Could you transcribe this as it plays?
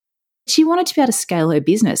she wanted to be able to scale her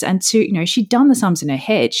business and to, she'd done the sums in her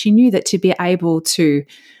head. She knew that to be able to,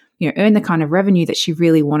 earn the kind of revenue that she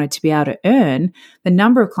really wanted to be able to earn, the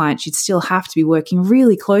number of clients she'd still have to be working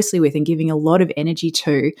really closely with and giving a lot of energy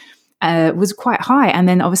to was quite high. And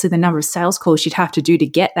then obviously the number of sales calls she'd have to do to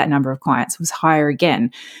get that number of clients was higher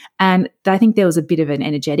again. And I think there was a bit of an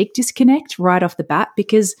energetic disconnect right off the bat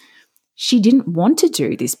because she didn't want to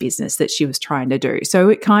do this business that she was trying to do. So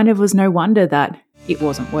it kind of was no wonder that it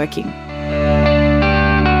wasn't working.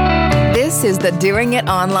 This is the Doing It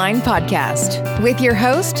Online podcast with your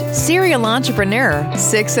host, serial entrepreneur,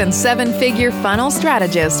 6- and 7-figure funnel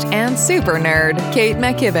strategist, and super nerd, Kate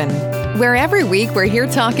McKibben. Where every week we're here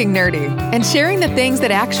talking nerdy and sharing the things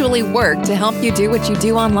that actually work to help you do what you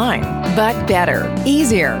do online, but better,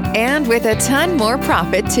 easier, and with a ton more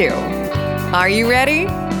profit too. Are you ready?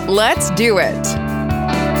 Let's do it.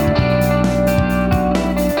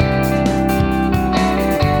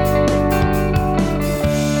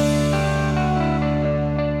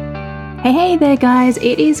 Hey there, guys.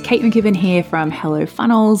 It is Kate McKibben here from Hello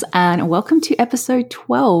Funnels, and welcome to episode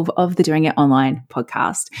 12 of the Doing It Online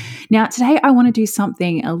podcast. Now, today I want to do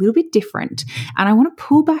something a little bit different, and I want to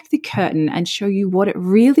pull back the curtain and show you what it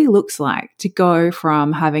really looks like to go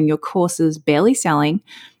from having your courses barely selling,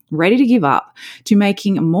 ready to give up, to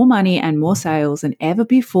making more money and more sales than ever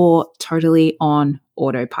before, totally on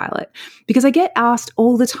autopilot. Because I get asked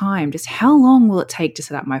all the time, just how long will it take to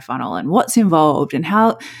set up my funnel and what's involved and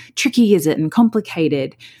how tricky is it and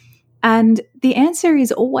complicated? And the answer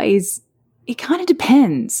is always, it kind of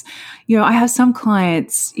depends. I have some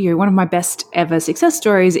clients, one of my best ever success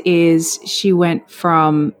stories is she went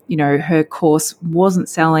from, her course wasn't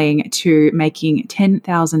selling to making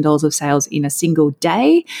 $10,000 of sales in a single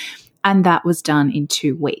day. And that was done in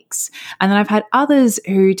 2 weeks. And then I've had others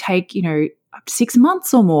who take, up to 6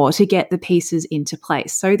 months or more to get the pieces into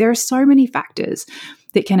place. So there are so many factors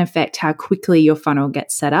that can affect how quickly your funnel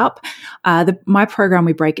gets set up. My program,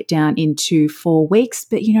 we break it down into 4 weeks,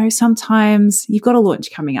 but sometimes you've got a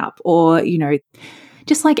launch coming up or,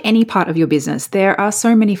 just like any part of your business, there are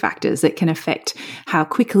so many factors that can affect how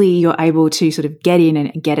quickly you're able to sort of get in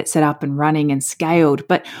and get it set up and running and scaled.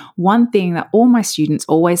 But one thing that all my students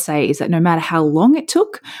always say is that no matter how long it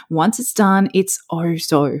took, once it's done, it's oh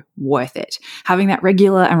so worth it. Having that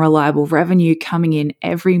regular and reliable revenue coming in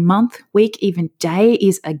every month, week, even day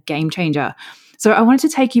is a game changer. So I wanted to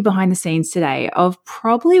take you behind the scenes today of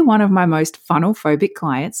probably one of my most funnel phobic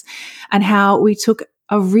clients and how we took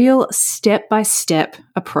a real step-by-step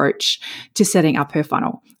approach to setting up her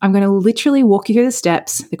funnel. I'm going to literally walk you through the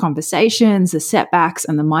steps, the conversations, the setbacks,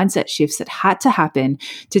 and the mindset shifts that had to happen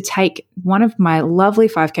to take one of my lovely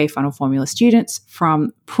 5K funnel formula students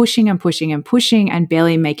from pushing and pushing and pushing and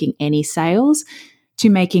barely making any sales to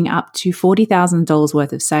making up to $40,000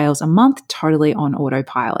 worth of sales a month totally on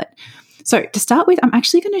autopilot. So to start with, I'm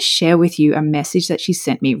actually going to share with you a message that she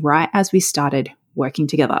sent me right as we started working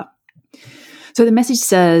together. So the message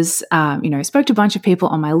says, spoke to a bunch of people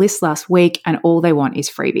on my list last week and all they want is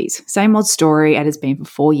freebies. Same old story it has been for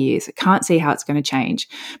 4 years. I can't see how it's going to change.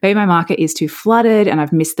 Maybe my market is too flooded and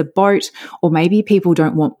I've missed the boat, or maybe people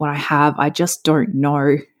don't want what I have. I just don't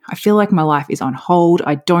know. I feel like my life is on hold.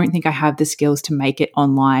 I don't think I have the skills to make it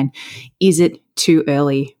online. Is it too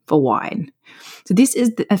early for wine? So this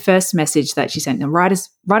is the first message that she sent them right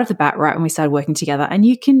off the bat, right when we started working together. And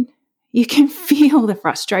you can feel the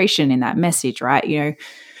frustration in that message, right?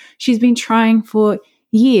 She's been trying for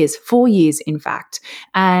years, 4 years, in fact,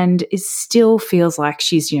 and it still feels like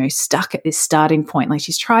she's, stuck at this starting point. Like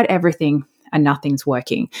she's tried everything and nothing's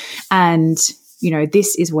working. And,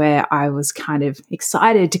 this is where I was kind of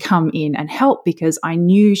excited to come in and help because I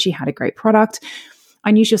knew she had a great product. I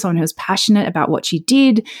knew she was someone who was passionate about what she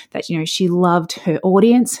did, that, she loved her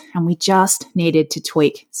audience, and we just needed to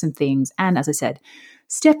tweak some things. And as I said,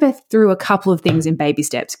 step her through a couple of things in baby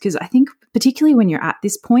steps, because I think particularly when you're at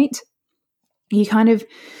this point, there's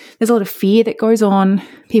a lot of fear that goes on.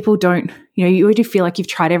 People don't, you already feel like you've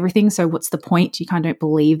tried everything. So what's the point? You kind of don't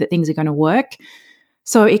believe that things are going to work.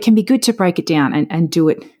 So it can be good to break it down and do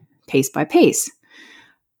it piece by piece.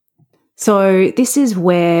 So this is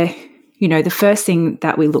where, the first thing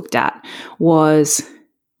that we looked at was,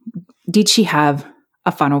 did she have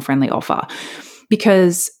a funnel-friendly offer?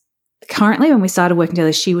 Because currently, when we started working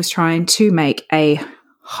together, she was trying to make a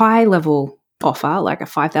high-level offer, like a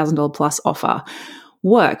 $5,000 plus offer,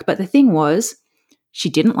 work. But the thing was, she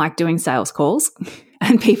didn't like doing sales calls,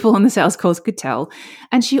 and people on the sales calls could tell.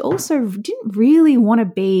 And she also didn't really want to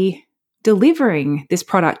be delivering this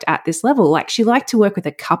product at this level. Like, she liked to work with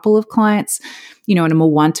a couple of clients, in a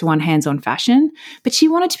more one-to-one hands-on fashion, but she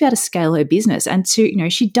wanted to be able to scale her business and to,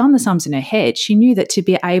 she'd done the sums in her head. She knew that to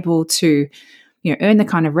be able to, earn the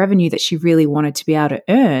kind of revenue that she really wanted to be able to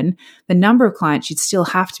earn, the number of clients she'd still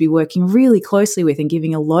have to be working really closely with and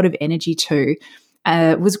giving a lot of energy to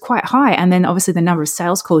was quite high. And then obviously the number of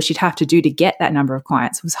sales calls she'd have to do to get that number of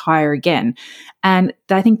clients was higher again. And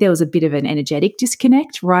I think there was a bit of an energetic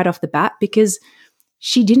disconnect right off the bat because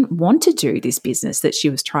she didn't want to do this business that she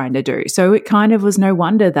was trying to do. So it kind of was no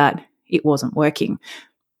wonder that it wasn't working.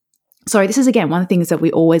 So this is, again, one of the things that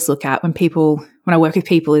we always look at when I work with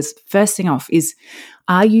people is, first thing off is,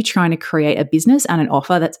 are you trying to create a business and an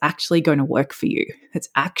offer that's actually going to work for you? That's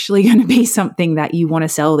actually going to be something that you want to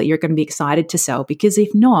sell, that you're going to be excited to sell? Because if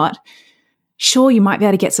not, sure, you might be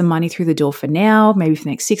able to get some money through the door for now, maybe for the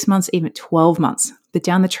next 6 months, even 12 months. But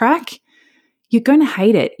down the track, you're going to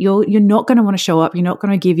hate it. You're not going to want to show up. You're not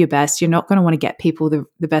going to give your best. You're not going to want to get people the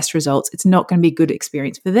best results. It's not going to be a good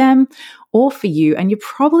experience for them or for you. And you're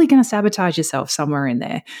probably going to sabotage yourself somewhere in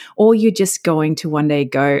there. Or you're just going to one day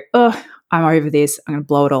go, oh, I'm over this. I'm going to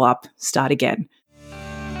blow it all up, start again.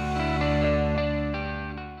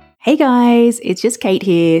 Hey guys, it's just Kate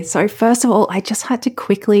here. So first of all, I just had to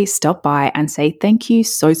quickly stop by and say thank you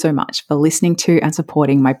so much for listening to and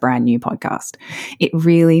supporting my brand new podcast. It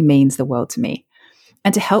really means the world to me.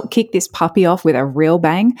 And to help kick this puppy off with a real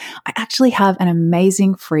bang, I actually have an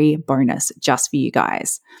amazing free bonus just for you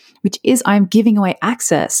guys, which is I'm giving away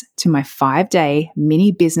access to my 5-day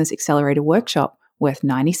mini business accelerator workshop worth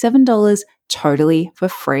 $97 totally for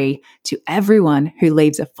free to everyone who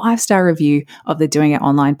leaves a 5-star review of the Doing It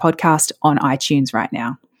Online podcast on iTunes right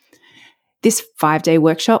now. This 5-day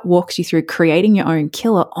workshop walks you through creating your own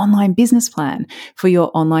killer online business plan for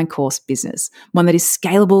your online course business, one that is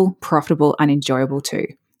scalable, profitable, and enjoyable too.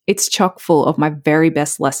 It's chock full of my very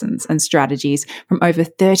best lessons and strategies from over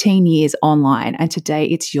 13 years online, and today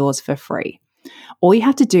it's yours for free. All you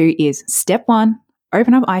have to do is step 1,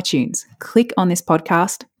 open up iTunes, click on this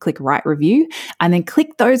podcast, click write review, and then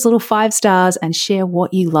click those little 5 stars and share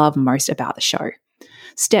what you love most about the show.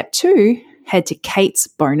 Step 2, head to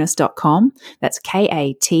katesbonus.com. That's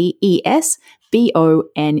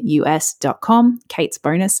KATESBONUS.com, Kate's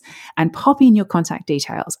Bonus, and pop in your contact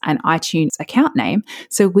details and iTunes account name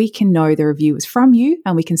so we can know the review was from you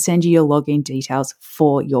and we can send you your login details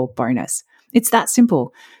for your bonus. It's that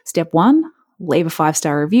simple. Step 1, leave a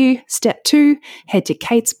 5-star review. Step 2, head to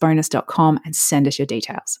katesbonus.com and send us your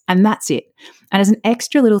details. And that's it. And as an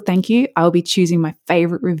extra little thank you, I'll be choosing my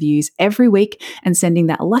favorite reviews every week and sending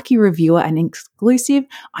that lucky reviewer an exclusive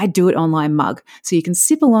I Do It Online mug so you can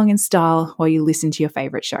sip along in style while you listen to your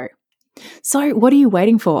favorite show. So what are you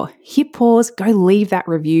waiting for? Hit pause, go leave that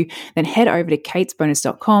review, then head over to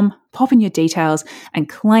katesbonus.com, pop in your details, and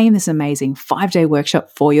claim this amazing 5-day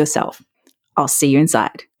workshop for yourself. I'll see you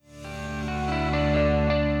inside.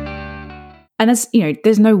 And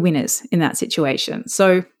there's no winners in that situation.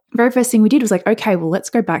 So the very first thing we did was like, okay, well,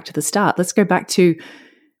 let's go back to the start. Let's go back to,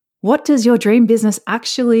 what does your dream business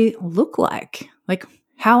actually look like? Like,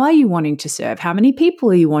 how are you wanting to serve? How many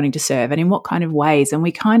people are you wanting to serve? And in what kind of ways? And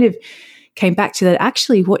we kind of came back to that.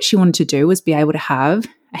 Actually, what she wanted to do was be able to have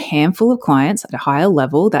a handful of clients at a higher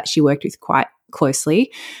level that she worked with quite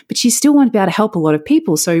closely, but she still wanted to be able to help a lot of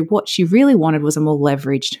people. So what she really wanted was a more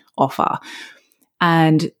leveraged offer.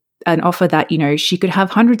 And an offer that, she could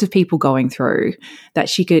have hundreds of people going through, that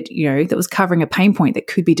she could, that was covering a pain point that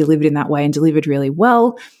could be delivered in that way and delivered really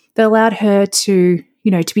well, that allowed her to,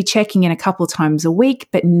 to be checking in a couple of times a week,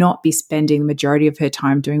 but not be spending the majority of her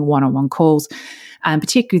time doing one-on-one calls. And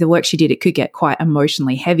particularly the work she did, it could get quite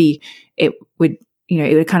emotionally heavy. It would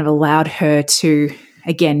kind of allowed her to,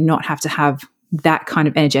 again, not have to have that kind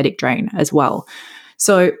of energetic drain as well.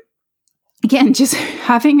 So again, just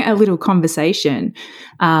having a little conversation,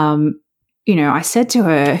 I said to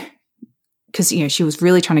her, because, she was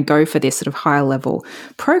really trying to go for this sort of higher level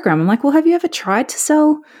program. I'm like, well, have you ever tried to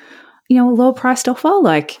sell, a lower priced offer?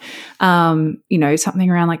 Like, something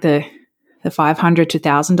around like the $500 to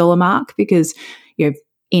 $1,000 mark, because,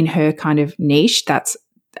 in her kind of niche, that's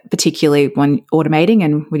particularly when automating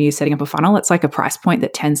and when you're setting up a funnel, it's like a price point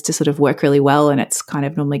that tends to sort of work really well. And it's kind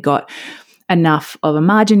of normally got enough of a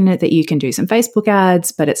margin in it that you can do some Facebook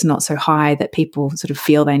ads, but it's not so high that people sort of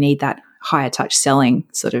feel they need that higher touch selling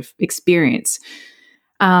sort of experience.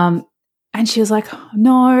 And she was like,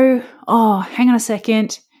 no, hang on a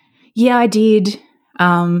second. Yeah, I did.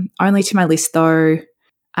 Only to my list though.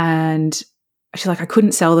 And she's like, I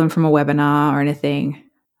couldn't sell them from a webinar or anything.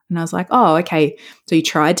 And I was like, oh, okay. So you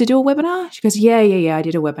tried to do a webinar? She goes, yeah, I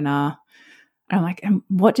did a webinar. And I'm like, and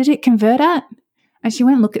what did it convert at? And she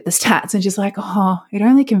went and looked at the stats and she's like, oh, it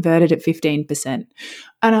only converted at 15%.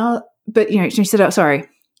 But she said, oh, sorry.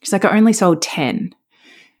 She's like, I only sold 10.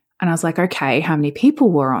 And I was like, okay, how many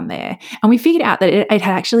people were on there? And we figured out that it had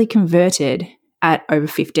actually converted at over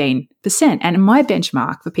 15%. And my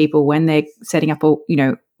benchmark for people when they're setting up,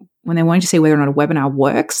 when they're wanting to see whether or not a webinar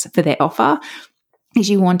works for their offer, is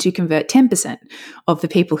you want to convert 10% of the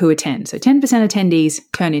people who attend. So 10% attendees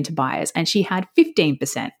turn into buyers. And she had 15%.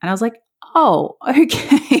 And I was like, oh,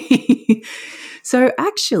 okay. So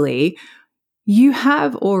actually, you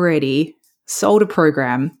have already sold a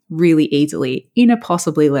program really easily in a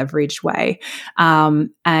possibly leveraged way. And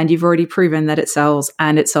you've already proven that it sells,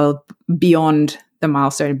 and it sold beyond the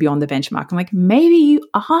milestone, beyond the benchmark. I'm like, maybe you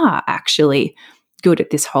are actually good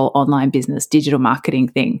at this whole online business, digital marketing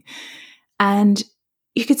thing. And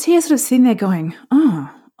you could see her sort of sitting there going, oh.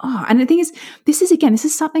 And the thing is, this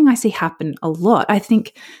is something I see happen a lot. I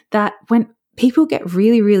think that when people get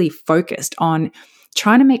really, really focused on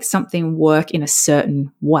trying to make something work in a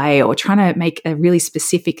certain way, or trying to make a really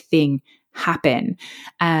specific thing happen,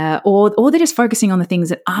 or they're just focusing on the things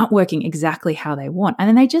that aren't working exactly how they want, and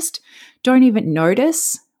then they just don't even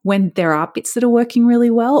notice when there are bits that are working really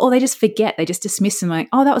well, or they just forget, they just dismiss them like,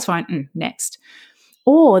 oh, that was fine, next.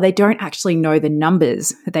 Or they don't actually know the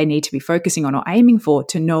numbers that they need to be focusing on or aiming for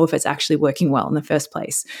to know if it's actually working well in the first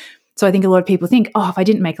place. So I think a lot of people think, oh, if I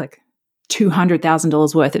didn't make like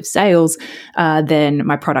 $200,000 worth of sales, then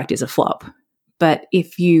my product is a flop. But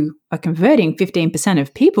if you are converting 15%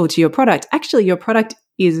 of people to your product, actually your product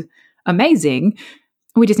is amazing.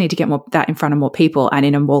 We just need to get that in front of more people and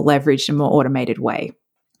in a more leveraged and more automated way.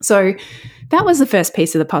 So that was the first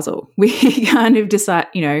piece of the puzzle. We kind of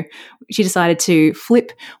she decided to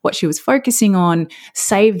flip what she was focusing on,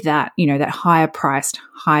 save that, that higher priced,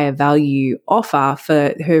 higher value offer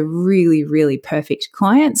for her really, really perfect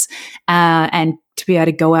clients, and to be able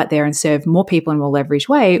to go out there and serve more people in a more leveraged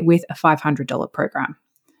way with a $500 program.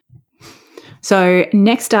 So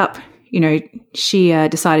next up, she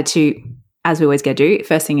decided to, as we always get to do,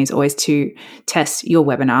 first thing is always to test your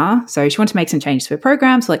webinar. So she wanted to make some changes to her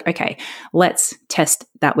program. So okay, let's test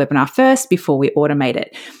that webinar first before we automate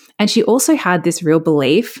it. And she also had this real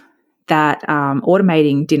belief that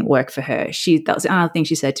automating didn't work for her. That was another thing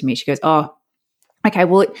she said to me. She goes, oh, okay,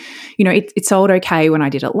 well, it sold okay when I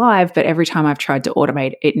did it live, but every time I've tried to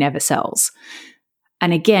automate, it never sells.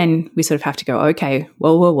 And again, we sort of have to go, okay,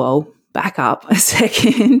 whoa, back up a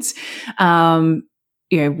second.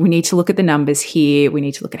 We need to look at the numbers here. We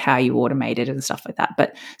need to look at how you automate it and stuff like that.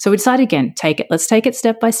 But so we decided again, let's take it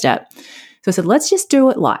step by step. So I said, let's just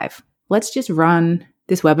do it live. Let's just run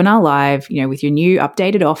this webinar live, with your new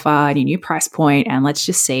updated offer and your new price point, and let's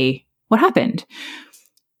just see what happened.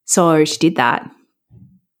 So she did that,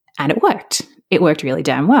 and it worked. It worked really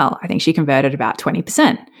damn well. I think she converted about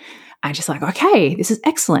 20%. And she's like, okay, this is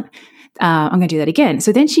excellent. I'm going to do that again.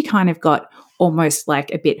 So then she kind of got almost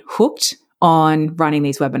like a bit hooked on running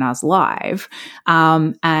these webinars live.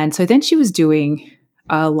 And so then she was doing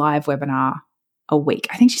a live webinar a week.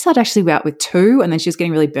 I think she started actually out with 2, and then she was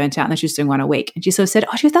getting really burnt out, and then she was doing 1 a week. And she sort of said,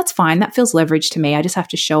 she goes, that's fine. That feels leveraged to me. I just have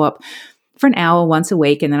to show up for an hour once a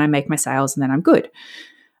week, and then I make my sales, and then I'm good.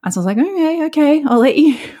 And so I was like, okay, I'll let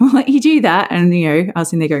you do that. And, I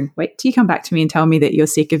was in there going, wait till you come back to me and tell me that you're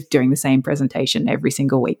sick of doing the same presentation every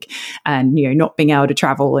single week, and, not being able to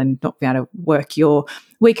travel and not being able to work your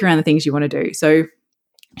week around the things you want to do. So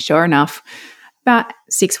sure enough, about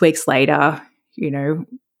 6 weeks later,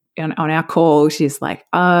 on our call, she's like,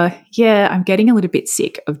 yeah, I'm getting a little bit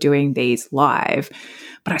sick of doing these live,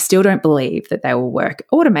 but I still don't believe that they will work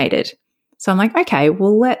automated. So I'm like, okay,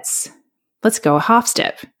 well, let's go a half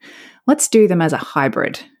step. Let's do them as a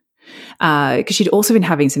hybrid, because she'd also been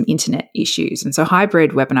having some internet issues. And so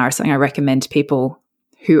hybrid webinar is something I recommend to people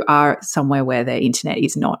who are somewhere where their internet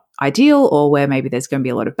is not ideal, or where maybe there's going to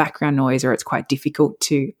be a lot of background noise, or it's quite difficult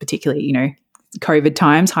to, particularly, COVID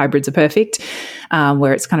times, hybrids are perfect,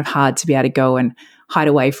 where it's kind of hard to be able to go and hide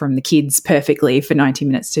away from the kids perfectly for 90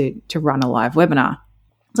 minutes to run a live webinar.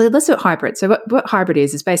 So let's do it hybrid. So what hybrid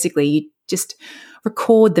is basically you just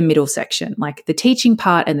record the middle section, like the teaching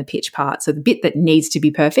part and the pitch part. So the bit that needs to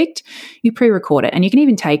be perfect, you pre-record it, and you can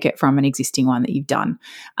even take it from an existing one that you've done.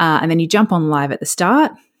 And then you jump on live at the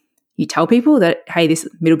start. You tell people that, hey, this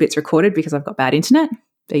middle bit's recorded because I've got bad internet.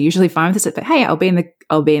 They're usually fine with this, but hey, I'll be in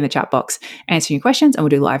the chat box answering your questions, and we'll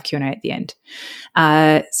do live Q&A at the end.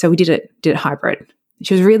 So we did it hybrid.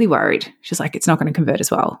 She was really worried. She was like, it's not going to convert as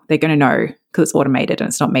well. They're going to know because it's automated and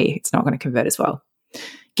it's not me. It's not going to convert as well.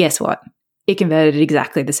 Guess what? It converted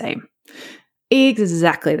exactly the same.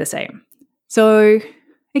 Exactly the same. So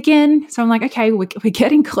again. So I'm like, okay, we're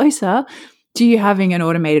getting closer to you having an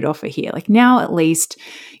automated offer here. Like now at least,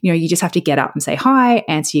 you just have to get up and say hi,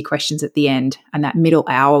 answer your questions at the end, and that middle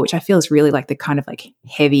hour, which I feel is really like the kind of like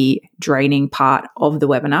heavy draining part of the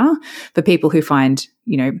webinar for people who find,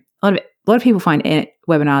 a lot of people find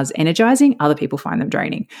webinars energizing, other people find them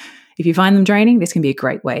draining. If you find them draining, this can be a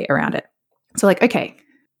great way around it. So like, okay,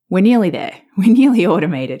 we're nearly there. We're nearly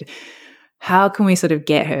automated. How can we sort of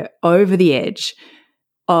get her over the edge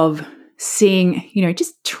of seeing,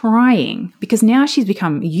 just trying, because now she's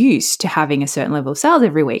become used to having a certain level of sales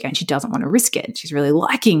every week and she doesn't want to risk it. She's really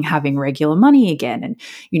liking having regular money again and,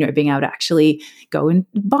 being able to actually go and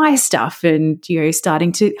buy stuff and,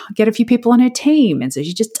 starting to get a few people on her team. And so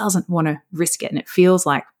she just doesn't want to risk it. And it feels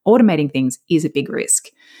like automating things is a big risk.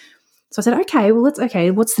 So I said, okay,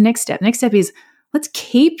 what's the next step? The next step is let's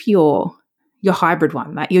keep your hybrid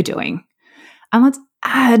one that you're doing and let's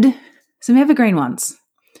add some evergreen ones.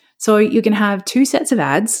 So you can have 2 sets of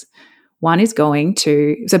ads. One is going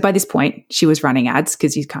to, so by this point, she was running ads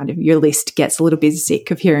because your list gets a little bit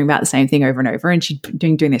sick of hearing about the same thing over and over. And she'd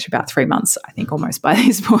been doing this for about 3 months, I think, almost by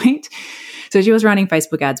this point. So she was running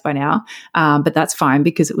Facebook ads by now, but that's fine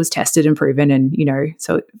because it was tested and proven and,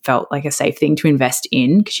 so it felt like a safe thing to invest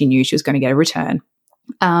in because she knew she was going to get a return.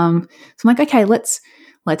 So I'm like, okay, let's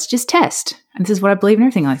just test. And this is what I believe in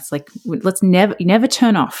everything. It's like, let's never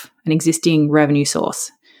turn off an existing revenue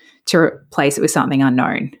source to replace it with something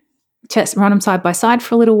unknown. Run them side by side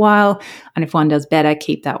for a little while. And if one does better,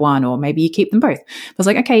 keep that one, or maybe you keep them both. I was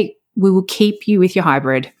like, okay, we will keep you with your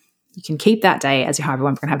hybrid. You can keep that day as your hybrid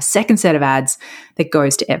one. We're going to have a second set of ads that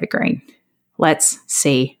goes to evergreen. Let's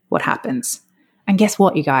see what happens. And guess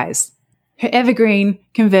what, you guys? Her evergreen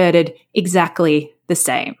converted exactly the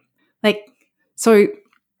same. So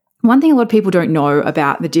one thing a lot of people don't know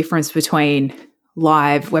about the difference between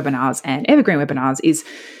live webinars and evergreen webinars is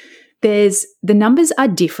the numbers are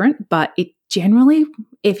different, but it generally,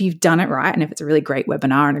 if you've done it right, and if it's a really great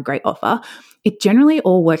webinar and a great offer, it generally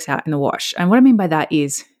all works out in the wash. And what I mean by that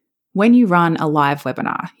is when you run a live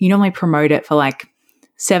webinar, you normally promote it for like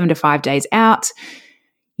 7 to 5 days out.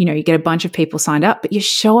 You get a bunch of people signed up, but your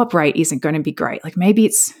show up rate isn't going to be great. Like maybe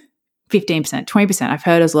it's 15%, 20%. I've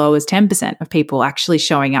heard as low as 10% of people actually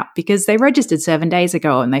showing up because they registered 7 days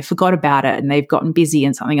ago and they forgot about it and they've gotten busy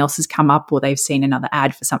and something else has come up or they've seen another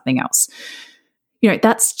ad for something else.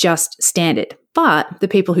 That's just standard. But the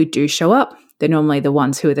people who do show up, they're normally the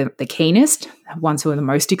ones who are the keenest, the ones who are the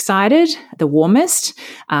most excited, the warmest.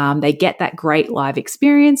 They get that great live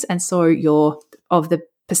experience. And so of the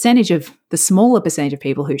smaller percentage of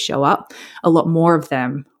people who show up, a lot more of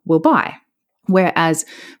them will buy. Whereas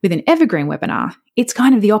with an evergreen webinar, it's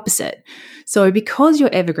kind of the opposite. So because your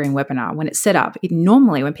evergreen webinar, when it's set up,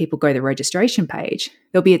 normally when people go to the registration page,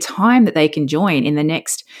 there'll be a time that they can join in the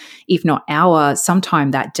next, if not hour,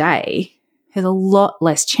 sometime that day. There's a lot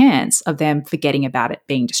less chance of them forgetting about it,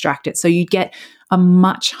 being distracted. So you'd get a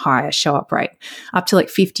much higher show up rate, up to like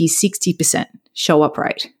 50, 60% show up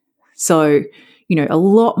rate. So, a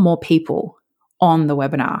lot more people on the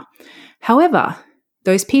webinar. However,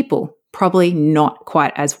 those people probably not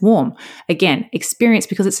quite as warm. Again, experience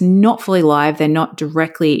because it's not fully live. They're not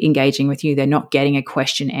directly engaging with you. They're not getting a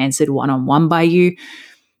question answered one-on-one by you.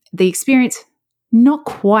 The experience, not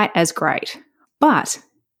quite as great. But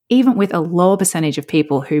even with a lower percentage of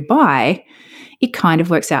people who buy, it kind of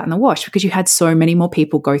works out in the wash because you had so many more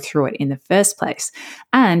people go through it in the first place.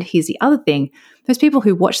 And here's the other thing. Those people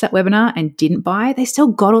who watched that webinar and didn't buy, they still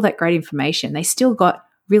got all that great information. They still got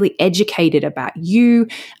really educated about you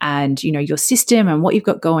and, your system and what you've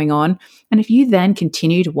got going on. And if you then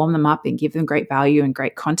continue to warm them up and give them great value and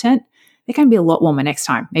great content, they're going to be a lot warmer next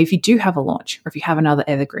time. Maybe if you do have a launch or if you have another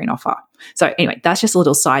evergreen offer. So anyway, that's just a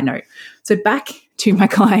little side note. So back to my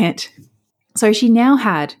client. So she now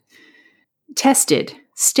had tested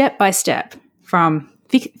step by step from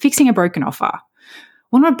fixing a broken offer.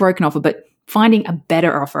 Well, not a broken offer, but finding a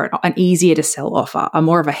better offer, an easier to sell offer, a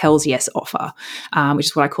more of a hell's yes offer, which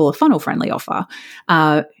is what I call a funnel-friendly offer.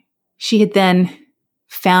 She had then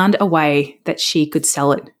found a way that she could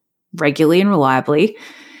sell it regularly and reliably.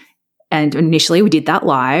 And initially we did that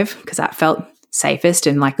live because that felt safest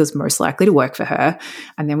and like was most likely to work for her.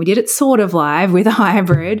 And then we did it sort of live with a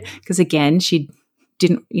hybrid because again, she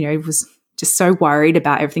didn't, was just so worried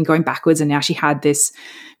about everything going backwards. And now she had this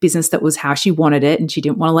business that was how she wanted it and she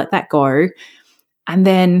didn't want to let that go. And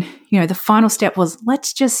then, the final step was,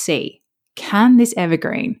 let's just see, can this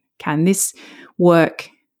evergreen, can this work,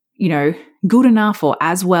 good enough or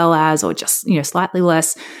as well as, or just, slightly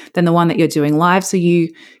less than the one that you're doing live. So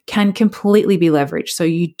you can completely be leveraged. So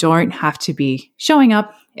you don't have to be showing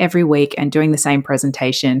up every week and doing the same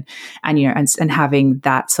presentation and, and having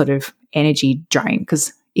that sort of energy drain.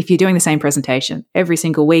 Because if you're doing the same presentation every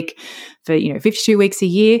single week for, 52 weeks a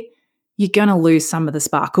year, you're going to lose some of the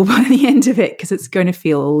sparkle by the end of it because it's going to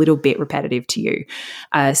feel a little bit repetitive to you.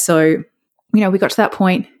 So we got to that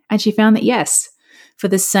point and she found that, yes, for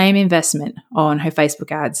the same investment on her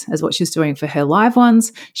Facebook ads as what she was doing for her live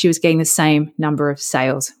ones, she was getting the same number of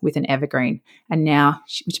sales with an evergreen. And now,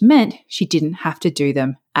 which meant she didn't have to do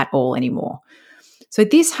them at all anymore. So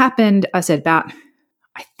this happened, I said, I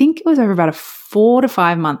think it was over about a 4 to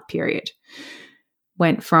 5 month period.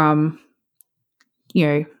 Went from,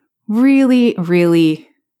 really, really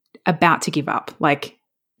about to give up. Like,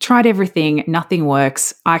 tried everything, nothing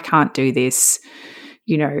works. I can't do this,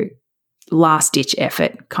 last ditch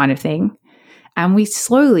effort kind of thing. And we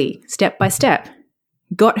slowly, step by step,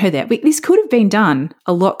 got her there. This could have been done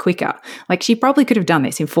a lot quicker. Like, she probably could have done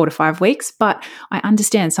this in 4 to 5 weeks, but I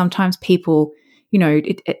understand sometimes people,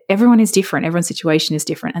 everyone is different. Everyone's situation is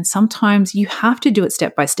different. And sometimes you have to do it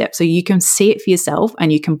step by step so you can see it for yourself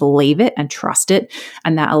and you can believe it and trust it.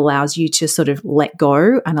 And that allows you to sort of let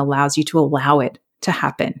go and allows you to allow it to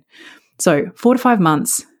happen. So 4 to 5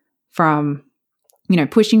 months from,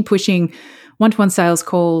 pushing one-to-one sales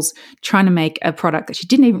calls, trying to make a product that she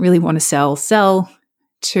didn't even really want to sell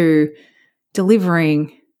to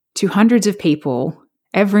delivering to hundreds of people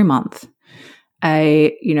every month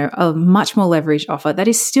a much more leveraged offer that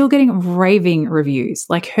is still getting raving reviews.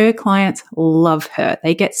 Like, her clients love her.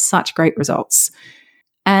 They get such great results.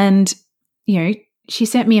 And, she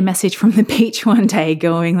sent me a message from the beach one day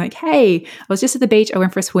going like, hey, I was just at the beach. I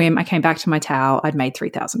went for a swim. I came back to my towel. I'd made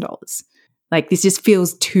 $3,000. Like, this just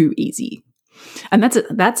feels too easy. And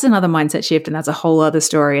that's another mindset shift. And that's a whole other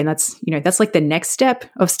story. And that's, that's like the next step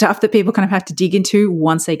of stuff that people kind of have to dig into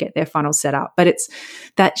once they get their funnel set up. But it's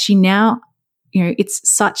that she now, it's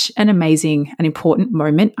such an amazing and important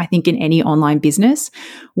moment, I think, in any online business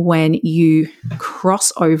when you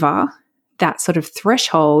cross over that sort of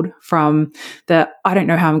threshold from the, I don't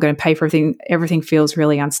know how I'm going to pay for everything feels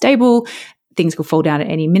really unstable. Things could fall down at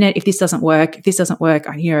any minute. If this doesn't work,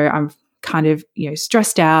 I'm kind of,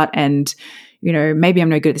 stressed out and, maybe I'm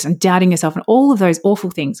no good at this. I'm doubting yourself and all of those awful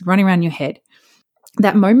things running around your head.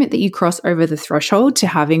 That moment that you cross over the threshold to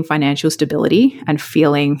having financial stability and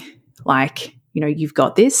feeling like, you've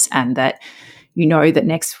got this and that, that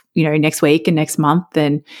next week and next month,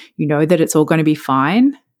 then that it's all going to be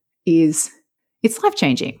fine it's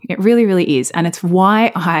life-changing. It really, really is. And it's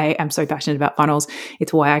why I am so passionate about funnels.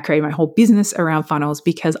 It's why I created my whole business around funnels,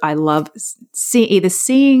 because I love either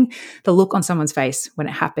seeing the look on someone's face when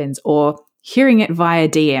it happens or hearing it via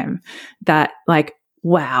DM that like,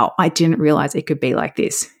 wow, I didn't realize it could be like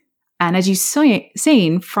this. And as you've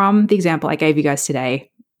seen from the example I gave you guys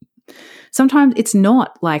today, sometimes it's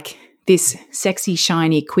not like this sexy,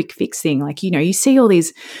 shiny, quick fix thing. Like, you see all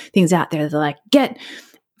these things out there that are like, get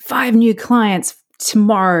 5 new clients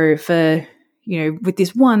tomorrow for, with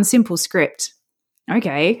this one simple script.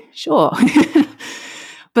 Okay, sure.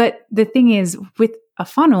 But the thing is, with a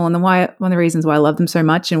funnel, and one of the reasons why I love them so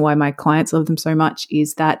much and why my clients love them so much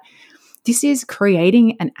is that this is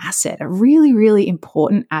creating an asset, a really, really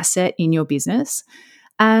important asset in your business.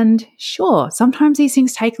 And sure, sometimes these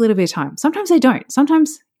things take a little bit of time. Sometimes they don't.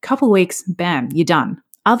 Sometimes a couple of weeks, bam, you're done.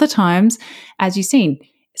 Other times, as you've seen,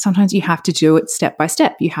 sometimes you have to do it step by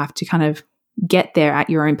step. You have to kind of get there at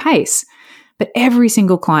your own pace. But every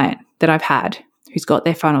single client that I've had who's got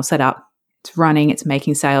their funnel set up, it's running, it's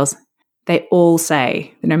making sales, they all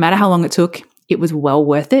say that no matter how long it took, it was well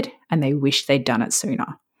worth it and they wish they'd done it sooner.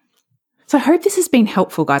 So I hope this has been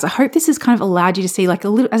helpful, guys. I hope this has kind of allowed you to see, like, a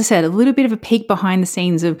little, as I said, a little bit of a peek behind the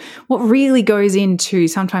scenes of what really goes into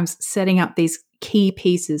sometimes setting up these key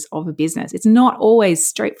pieces of a business. It's not always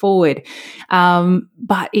straightforward,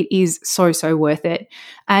 but it is so, so worth it.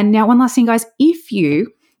 And now one last thing, guys, if you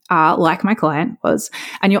are like my client was,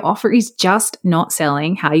 and your offer is just not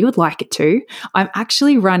selling how you would like it to, I'm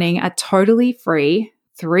actually running a totally free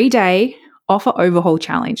 3-day offer overhaul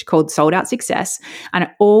challenge called Sold Out Success, and it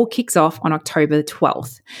all kicks off on October the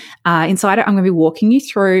 12th. Inside it, I'm going to be walking you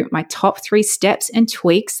through my top 3 steps and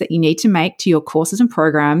tweaks that you need to make to your courses and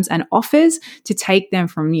programs and offers to take them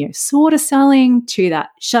from, sort of selling to that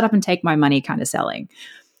shut up and take my money kind of selling.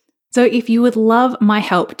 So if you would love my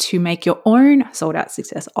help to make your own sold out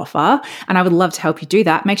success offer, and I would love to help you do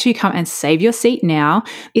that, make sure you come and save your seat now.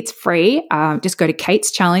 It's free. Just go to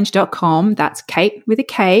kateschallenge.com. That's Kate with a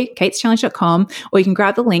K, kateschallenge.com, or you can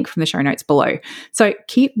grab the link from the show notes below. So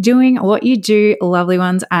keep doing what you do, lovely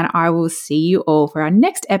ones, and I will see you all for our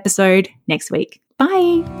next episode next week.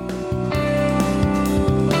 Bye.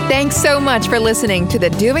 Thanks so much for listening to the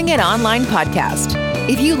Doing It Online podcast.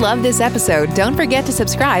 If you love this episode, don't forget to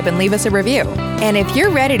subscribe and leave us a review. And if you're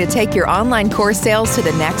ready to take your online course sales to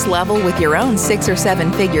the next level with your own 6 or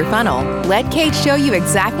 7 figure funnel, let Kate show you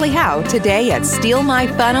exactly how today at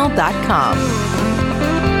stealmyfunnel.com.